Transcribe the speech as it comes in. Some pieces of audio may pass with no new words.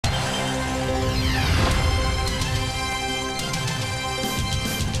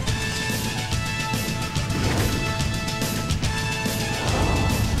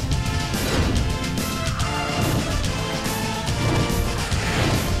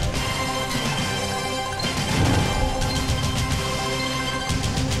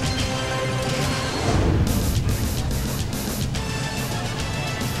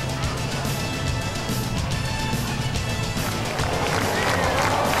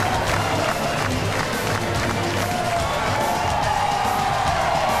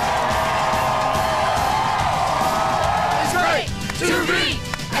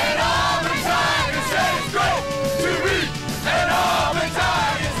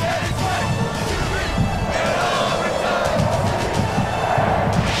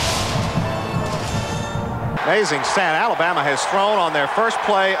Amazing stat. Alabama has thrown on their first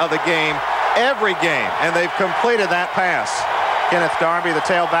play of the game every game, and they've completed that pass. Kenneth Darby, the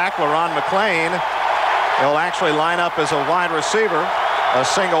tailback. LaRon McClain, he'll actually line up as a wide receiver. A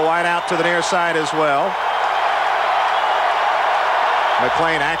single wide out to the near side as well.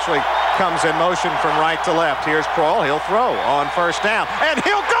 McClain actually comes in motion from right to left. Here's Kroll. He'll throw on first down, and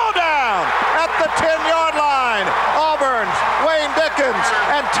he'll go down at the 10-yard line. Auburn's Wayne Dickens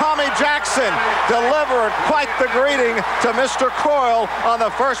and Tommy Jackson delivered quite the greeting to Mr. Kroll on the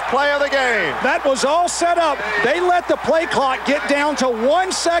first play of the game. That was all set up. They let the play clock get down to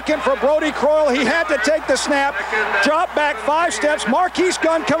 1 second for Brodie Croyle. He had to take the snap, drop back 5 steps. Marquise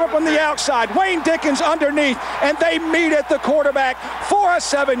Gunn coming from the outside. Wayne Dickens underneath, and they meet at the quarterback for a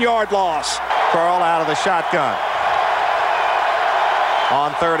 7-yard loss. Kroll out of the shotgun.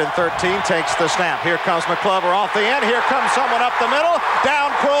 On 3rd and 13, takes the snap. Here comes McClover off the end. Here comes someone up the middle.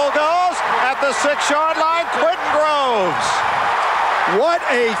 Down Kroll goes at the 6-yard line. Quentin Groves. What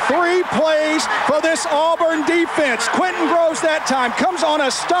a 3 plays for this Auburn defense. Quentin Groves that time comes on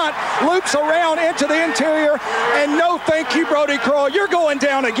a stunt, loops around into the interior, and no thank you, Brodie Croyle. You're going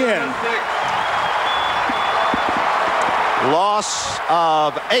down again. Loss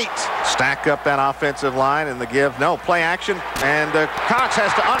of 8. Stack up that offensive line and the give. No, play action. And Cox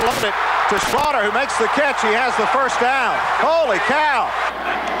has to unload it to Slaughter, who makes the catch. He has the first down. Holy cow.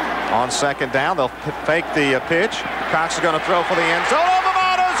 On 2nd down, they'll fake the pitch. Cox is going to throw for the end zone.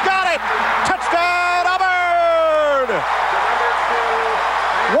 Obamano's got it. Touchdown, Auburn.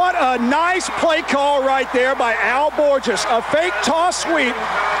 What a nice play call right there by Al Borges. A fake toss sweep.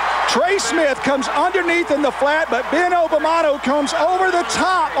 Trey Smith comes underneath in the flat, but Ben Obamano comes over the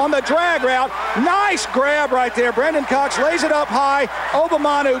top on the drag route. Nice grab right there. Brandon Cox lays it up high.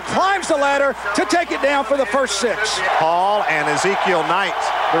 Obamano climbs the ladder to take it down for the first 6. Hall and Ezekiel Knight,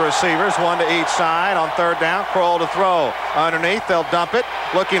 the receivers, 1 to each side. On 3rd down, Kroll to throw. Underneath, they'll dump it.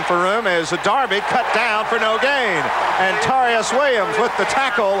 Looking for room as Darby cut down for no gain. And Tarius Williams with the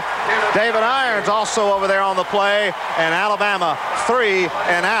tackle. David Irons also over there on the play. And Alabama 3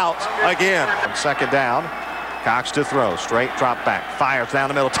 and out again. On 2nd down, Cox to throw. Straight drop back. Fires down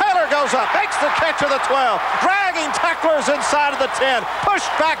the middle. Taylor goes up. Makes the catch of the 12. Dragging tacklers inside of the 10.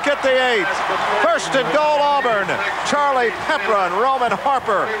 Pushed back at the 8. 1st and goal, Auburn. Charlie Pepra and Roman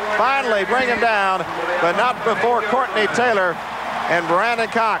Harper finally bring him down, but not before Courtney Taylor and Brandon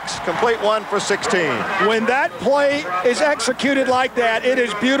Cox complete 1 for 16. When that play is executed like that, it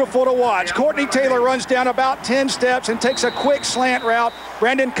is beautiful to watch. Courtney Taylor runs down about 10 steps and takes a quick slant route.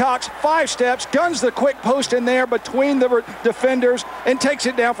 Brandon Cox 5 steps, guns the quick post in there between the defenders and takes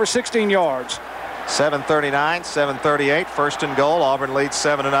it down for 16 yards. 7:39, 7:38, 1st and goal. Auburn leads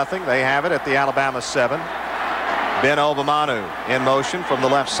 7-0. They have it at the Alabama 7. Ben Obamanu in motion from the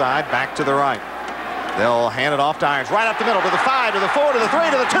left side, back to the right. They'll hand it off to Irons, right up the middle, to the 5, to the 4, to the 3,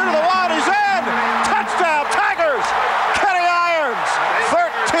 to the 2, to the 1. He's in! Touchdown, Tigers! Kenny Irons,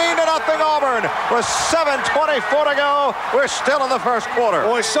 13-0 Auburn with 7:24 to go. We're still in the first quarter.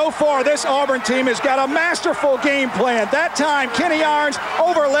 Boy, so far this Auburn team has got a masterful game plan. That time, Kenny Irons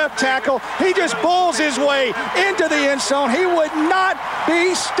over left tackle. He just bulls his way into the end zone. He would not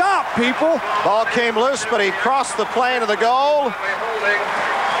be stopped, people. Ball came loose, but he crossed the plane of the goal.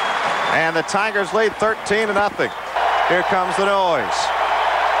 And the Tigers lead 13-0. Here comes the noise.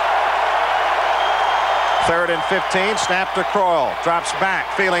 3rd and 15, snap to Kroll. Drops back,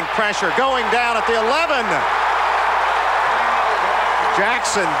 feeling pressure, going down at the 11.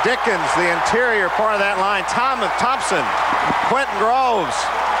 Jackson, Dickens, the interior part of that line. Thompson, Quentin Groves.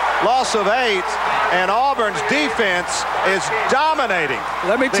 Loss of 8, and Auburn's defense is dominating.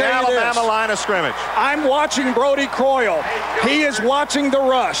 Let me tell you the Alabama this. line of scrimmage. I'm watching Brodie Croyle. He is watching the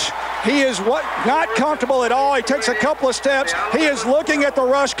rush. He is not comfortable at all. He takes a couple of steps. He is looking at the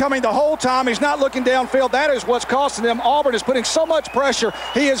rush coming the whole time. He's not looking downfield. That is what's costing them. Auburn is putting so much pressure.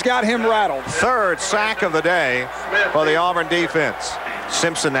 He has got him rattled. 3rd sack of the day for the Auburn defense.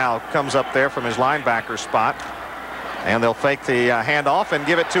 Simpson now comes up there from his linebacker spot. And they'll fake the handoff and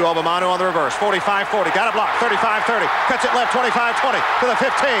give it to Obamanu on the reverse. 45-40, got it blocked. 35-30, cuts it left. 25-20 to the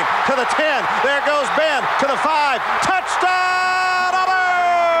 15, to the 10. There goes Ben to the 5. Touchdown,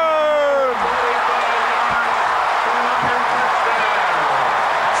 Auburn!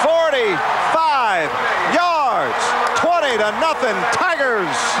 45 yards, 20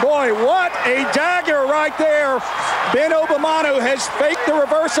 Tigers. Boy, what a dagger right there. Ben Obamano has faked the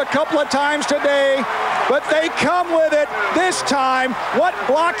reverse a couple of times today, but they come with it this time. What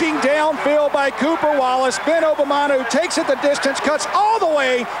blocking downfield by Cooper Wallace. Ben Obamano takes it the distance, cuts all the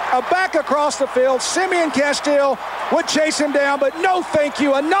way back across the field. Simeon Castile would chase him down, but no thank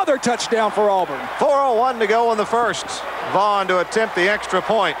you. Another touchdown for Auburn. 4:01 to go in the first. Vaughn to attempt the extra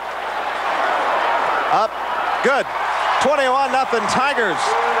point. Up, good. 21-0 Tigers.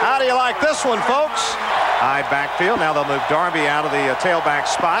 How do you like this one, folks? High backfield. Now they'll move Darby out of the tailback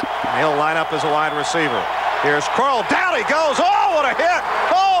spot. He'll line up as a wide receiver. Here's Kroll. Down he goes. Oh, what a hit.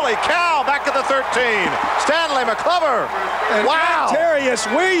 Holy cow. Back at the 13. Stanley McClover. And wow. Antarius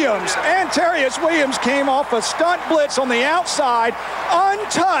Williams came off a stunt blitz on the outside,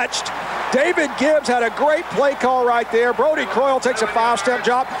 untouched. David Gibbs had a great play call right there. Brody Croyle takes a 5-step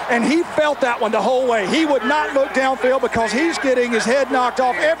drop, and he felt that one the whole way. He would not look downfield because he's getting his head knocked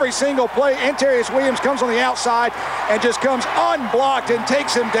off every single play. Antarius Williams comes on the outside and just comes unblocked and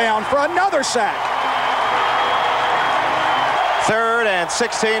takes him down for another sack. 3rd and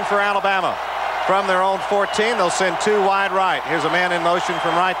 16 for Alabama. From their own 14, they'll send 2 wide right. Here's a man in motion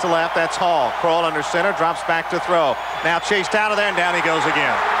from right to left. That's Hall. Kroll under center, drops back to throw. Now chased out of there, and down he goes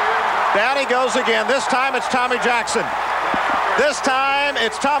again. Down he goes again. This time it's Tommy Jackson. This time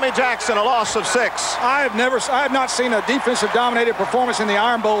it's Tommy Jackson, a loss of 6. I have not seen a defensive dominated performance in the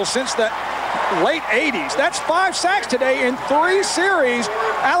Iron Bowl since the late 80s. That's 5 sacks today in 3 series.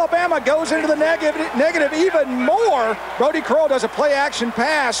 Alabama goes into the negative even more. Brody Croyle does a play action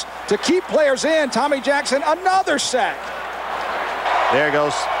pass to keep players in. Tommy Jackson, another sack. There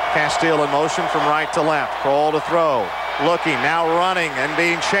goes Castile in motion from right to left. Kroll to throw. Looking, now running and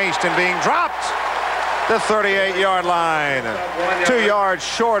being chased and being dropped. The 38-yard line. 2 yards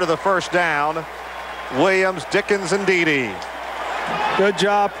short of the first down. Williams, Dickens, and Dede. Good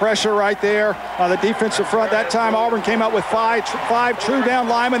job. Pressure right there on the defensive front. That time Auburn came up with five true down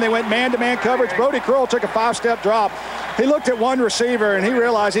linemen. They went man-to-man coverage. Brody Croyle took a 5-step drop. He looked at one receiver, and he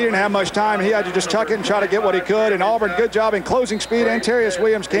realized he didn't have much time. He had to just tuck it and try to get what he could. And Auburn, good job in closing speed. Antarius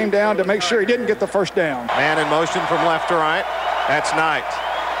Williams came down to make sure he didn't get the first down. Man in motion from left to right. That's Knight.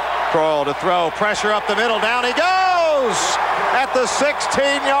 Kroll to throw. Pressure up the middle. Down he goes! At the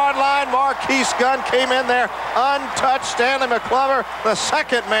 16-yard line, Marquise Gunn came in there untouched. Stanley McClover, the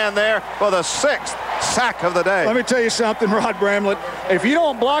second man there for the 6th sack of the day. Let me tell you something, Rod Bramlett. If you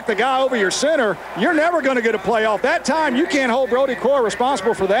don't block the guy over your center, you're never going to get a play off. That time, you can't hold Brody Croyle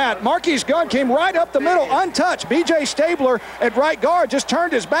responsible for that. Marquise Gunn came right up the middle, untouched. B.J. Stabler at right guard just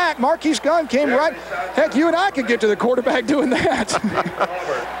turned his back. Marquise Gunn came right. Heck, you and I could get to the quarterback doing that.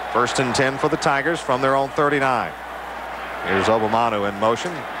 1st and 10 for the Tigers from their own 39. Here's Obamano in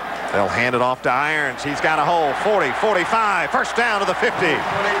motion. They'll hand it off to Irons. He's got a hole. 40, 45. First down to the 50.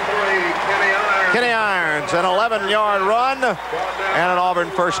 Kenny Irons, an 11-yard run and an Auburn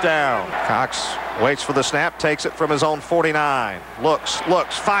first down. Cox waits for the snap, takes it from his own 49. Looks,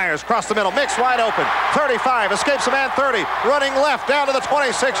 fires across the middle. Mix wide open. 35, escapes a man 30. Running left down to the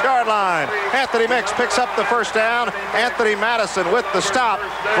 26-yard line. Anthony Mix picks up the first down. Anthony Madison with the stop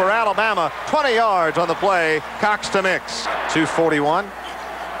for Alabama. 20 yards on the play. Cox to Mix. 2:41.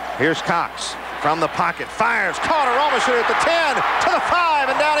 Here's Cox from the pocket. Fires. Caught a Romish at the 10 to the 5,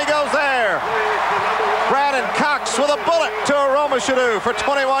 and down he goes there. Brandon Cox with a bullet to a Romashadu for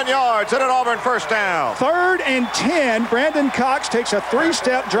 21 yards and an Auburn first down. 3rd and 10. Brandon Cox takes a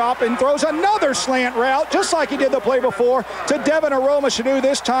 3-step drop and throws another slant route, just like he did the play before, to Devin Aromashadu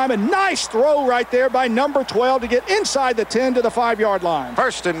this time. A nice throw right there by number 12 to get inside the 10 to the 5-yard line.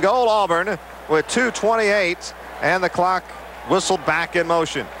 1st and goal, Auburn, with 2:28, and the clock whistled back in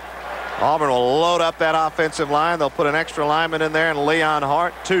motion. Auburn will load up that offensive line. They'll put an extra lineman in there and Leon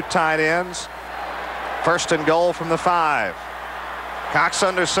Hart, 2 tight ends. 1st and goal from the 5. Cox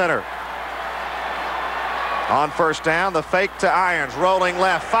under center. On first down, the fake to Irons. Rolling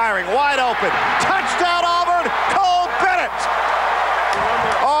left, firing wide open. Touchdown Auburn, Cole Bennett.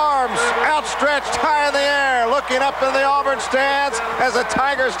 Arms outstretched high in the air, looking up in the Auburn stands as the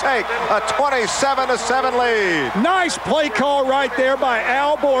Tigers take a 27-7 lead. Nice play call right there by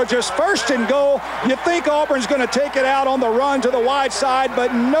Al Borges. 1st and goal. You think Auburn's going to take it out on the run to the wide side,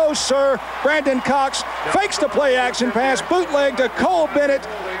 but no, sir. Brandon Cox fakes the play action pass, bootleg to Cole Bennett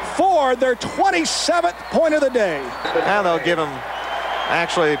for their 27th point of the day. And they'll give him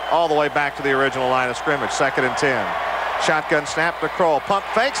actually all the way back to the original line of scrimmage. 2nd and 10. Shotgun snap to Kroll. Pump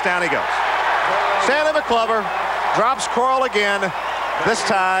fakes. Down he goes. Stanley McClover drops Kroll again. This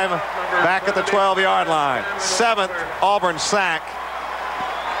time back at the 12-yard line. 7th Auburn sack.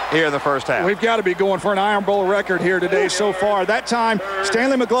 here in the first half. We've got to be going for an Iron Bowl record here today so far. That time,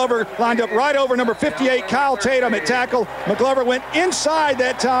 Stanley McGlover lined up right over number 58, Kyle Tatum, at tackle. McGlover went inside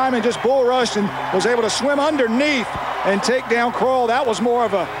that time and just bull rushed and was able to swim underneath and take down Kroll. That was more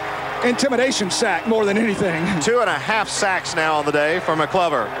of a intimidation sack more than anything. 2.5 sacks now on the day for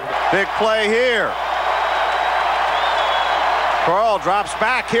McGlover. Big play here. Kroll drops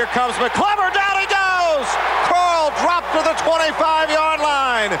back. Here comes McGlover. Down he goes. Kroll dropped to the 25-yard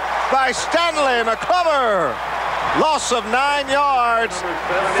line by Stanley McGlover. Loss of 9 yards.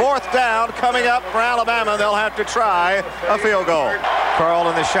 4th down coming up for Alabama. They'll have to try a field goal. Kroll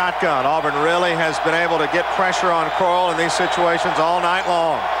in the shotgun. Auburn really has been able to get pressure on Kroll in these situations all night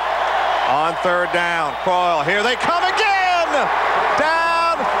long. On 3rd down, Kroll. Here they come again.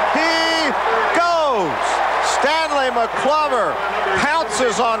 Down he goes. Stanley McGlover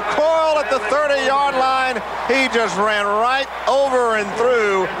pounces on Kroll at the 30-yard line. He just ran right over and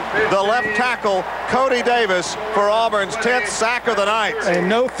through the left tackle, Cody Davis, for Auburn's 10th sack of the night. And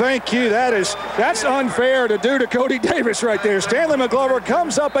no thank you. That's unfair to do to Cody Davis right there. Stanley McGlover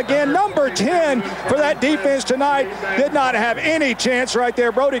comes up again, number 10 for that defense tonight. Did not have any chance right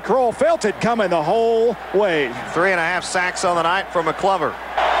there. Brody Kroll felt it coming the whole way. 3.5 sacks on the night for McGlover.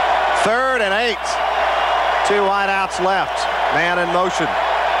 3rd and 8. 2 wideouts left. Man in motion.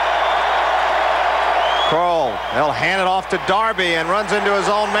 Kroll, he'll hand it off to Darby and runs into his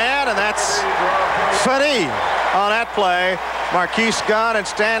own man, and that's Finney on that play. Marquise Gunn and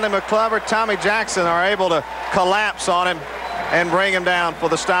Stanley McGlover, Tommy Jackson are able to collapse on him and bring him down for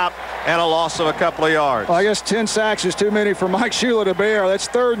the stop and a loss of a couple of yards. Well, I guess 10 sacks is too many for Mike Shula to bear. That's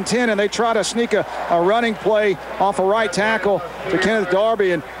 3rd and 10, and they try to sneak a running play off a right tackle to Kenneth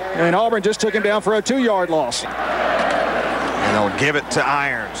Darby, and Auburn just took him down for a 2-yard loss. And they'll give it to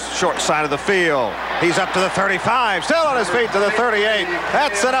Irons, short side of the field. He's up to the 35, still on his feet to the 38.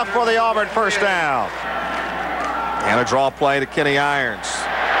 That's enough for the Auburn 1st down. And a draw play to Kenny Irons.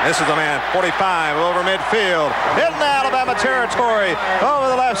 This is the man, 45, over midfield. In Alabama territory, over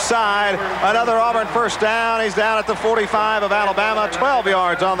the left side. Another Auburn 1st down. He's down at the 45 of Alabama, 12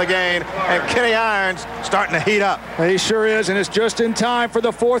 yards on the gain. And Kenny Irons starting to heat up. He sure is, and it's just in time for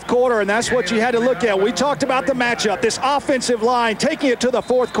the 4th quarter, and that's what you had to look at. We talked about the matchup, this offensive line taking it to the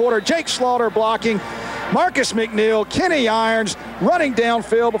 4th quarter. Jake Slaughter blocking. Marcus McNeil, Kenny Irons running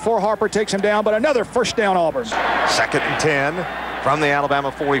downfield before Harper takes him down, but another 1st down Auburn. 2nd and 10 from the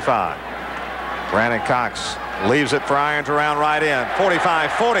Alabama 45. Brandon Cox leaves it for Irons around right in.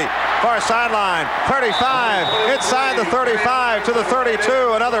 45, 40, far sideline, 35, inside the 35 to the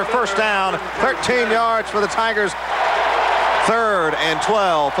 32. Another 1st down, 13 yards for the Tigers. 3rd and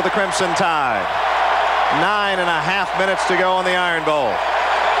 12 for the Crimson Tide. 9.5 minutes to go in the Iron Bowl.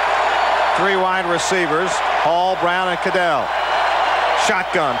 3 wide receivers, Hall, Brown, and Cadell.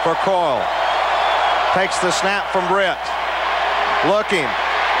 Shotgun for Kroll. Takes the snap from Britt. Looking,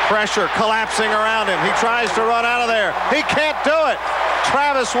 pressure collapsing around him. He tries to run out of there. He can't do it.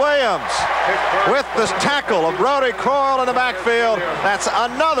 Travis Williams with the tackle of Brody Kroll in the backfield. That's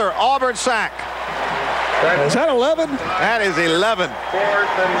another Auburn sack. Is that 11? That is 11.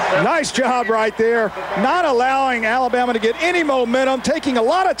 Nice job right there. Not allowing Alabama to get any momentum, taking a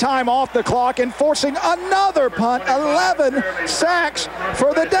lot of time off the clock and forcing another punt. 11 sacks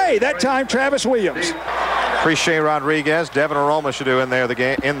for the day. That time, Travis Williams. Appreciate Rodriguez. Devin Aroma should do in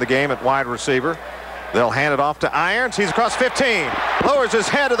the game at wide receiver. They'll hand it off to Irons. He's across 15. Lowers his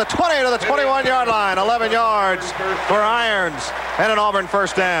head to the 20 to the 21-yard line. 11 yards for Irons and an Auburn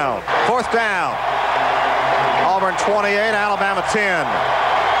 1st down. 4th down. Auburn 28, Alabama 10.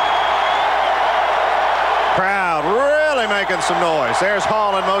 Crowd really making some noise. There's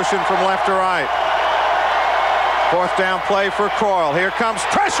Hall in motion from left to right. 4th down play for Kroll. Here comes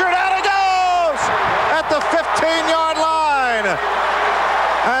pressure, down he goes at the 15-yard line.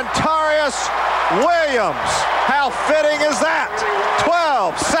 Antarius Williams. How fitting is that?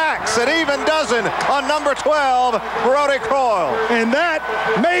 12 sacks, an even dozen on number 12, Brody Kroll. And that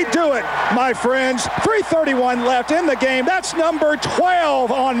may do it, my friends. 3:31 left in the game. That's number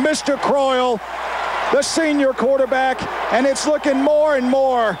 12 on Mr. Kroll, the senior quarterback, and it's looking more and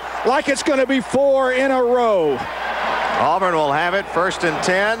more like it's going to be 4 in a row. Auburn will have it 1st and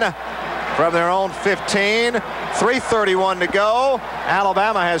 10 from their own 15. 3:31 to go.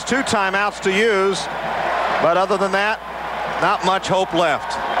 Alabama has 2 timeouts to use, but other than that, not much hope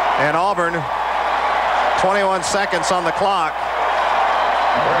left. And Auburn, 21 seconds on the clock.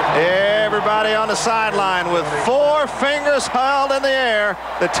 Everybody on the sideline with 4 fingers held in the air.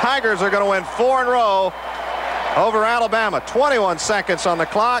 The Tigers are going to win 4 in a row over Alabama. 21 seconds on the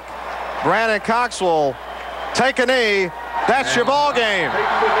clock. Brandon Cox will take a knee That's your ball game.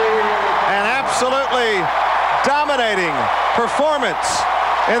 An absolutely dominating performance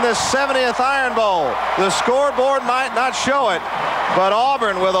in the 70th Iron Bowl. The scoreboard might not show it, but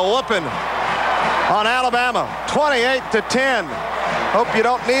Auburn with a whooping on Alabama, 28-10. Hope you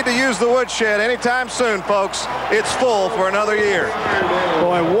don't need to use the woodshed anytime soon, folks. It's full for another year.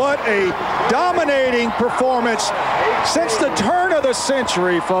 Boy, what a dominating performance since the turn of the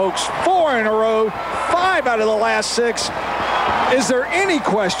century, folks. 4 in a row, 5 out of the last 6. Is there any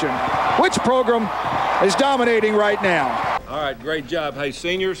question which program is dominating right now? All right, great job. Hey,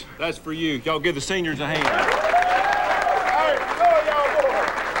 seniors, that's for you. Y'all give the seniors a hand.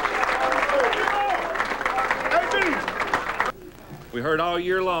 We heard all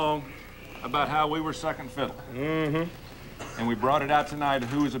year long about how we were second fiddle. And we brought it out tonight of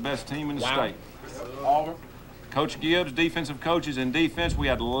who was the best team in the state. Auburn. Coach Gibbs, defensive coaches in defense, we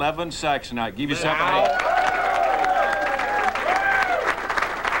had 11 sacks tonight. Give yourself a hand.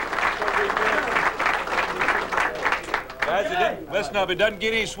 Listen up, it doesn't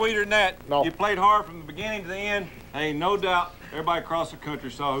get any sweeter than that. No. You played hard from the beginning to the end. Ain't no doubt everybody across the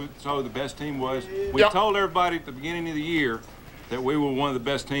country saw who the best team was. We told everybody at the beginning of the year that we were one of the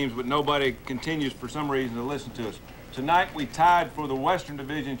best teams, but nobody continues for some reason to listen to us. Tonight we tied for the Western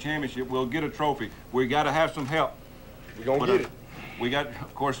Division Championship. We'll get a trophy. We got to have some help. We're going to get it. We got,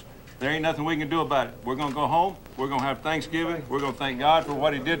 of course, there ain't nothing we can do about it. We're going to go home. We're going to have Thanksgiving. We're going to thank God for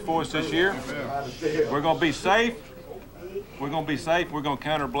what he did for us this year. We're going to be safe. We're going to be safe. We're going to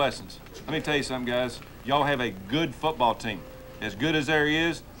count our blessings. Let me tell you something, guys. Y'all have a good football team, as good as there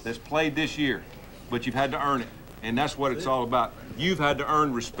is, that's played this year. But you've had to earn it, and that's what it's all about. You've had to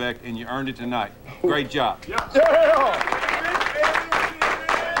earn respect, and you earned it tonight. Great job.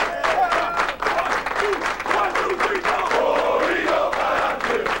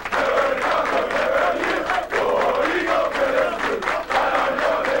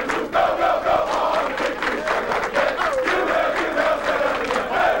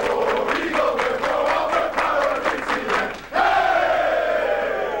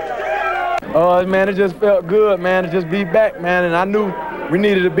 Man, it just felt good, man, to just be back, man, and I knew we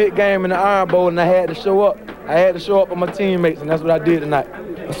needed a big game in the Iron Bowl, and I had to show up. I had to show up with my teammates, and that's what I did tonight.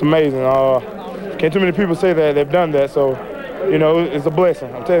 It's amazing. Can't too many people say that they've done that, so, you know, it's a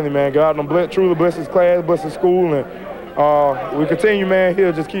blessing. I'm telling you, man, God truly bless his class, bless his school, and we continue, man.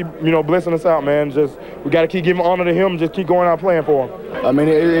 He'll just keep, you know, blessing us out, man. We got to keep giving honor to him, just keep going out playing for him. I mean,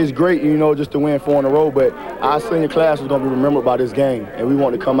 it's great, you know, just to win 4 in a row, but our senior class is going to be remembered by this game, and we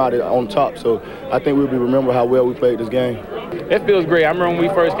want to come out on top. So I think we'll be remembered how well we played this game. It feels great. I remember when we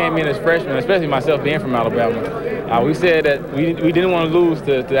first came in as freshmen, especially myself being from Alabama. We said that we didn't want to lose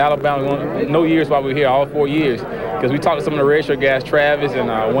to Alabama. No years while we were here, all 4 years. Because we talked to some of the redshirt guys, Travis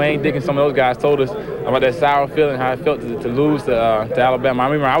and Wayne Dickens, some of those guys told us about that sour feeling, how it felt to lose to Alabama. I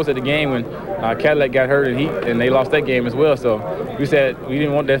remember I was at the game when Cadillac got hurt and they lost that game as well. So we said we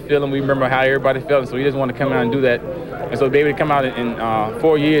didn't want that feeling. We remember how everybody felt, so we just wanted to come out and do that. And so to be able to come out in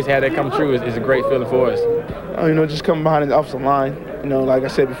 4 years, have that come true is a great feeling for us. You know, just coming behind the offensive line. You know, like I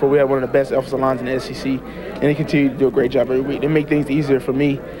said before, we have one of the best offensive lines in the SEC, and they continue to do a great job every week. They make things easier for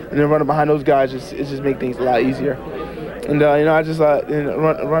me, and then running behind those guys it just make things a lot easier. And you know, I just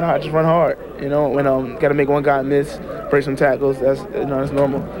run hard, just run hard. You know, when got to make one guy miss, break some tackles. That's that's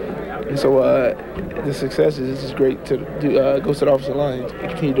normal. And so the success is just great to go to the offensive line and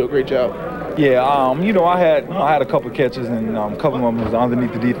continue to do a great job. Yeah, you know, I had a couple of catches, and a couple of them was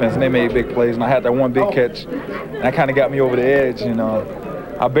underneath the defense, and they made big plays. And I had that one big catch, and that kind of got me over the edge. And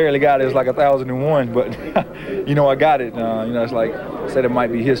I barely got it. It was like 1,001, but you know, I got it. You know, it's like I said, it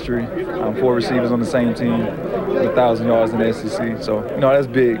might be history. 4 receivers on the same team, 1,000 yards in the SEC. So you know, that's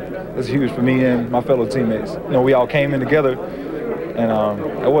big. That's huge for me and my fellow teammates. You know, we all came in together, and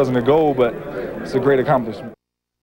it wasn't a goal, but it's a great accomplishment.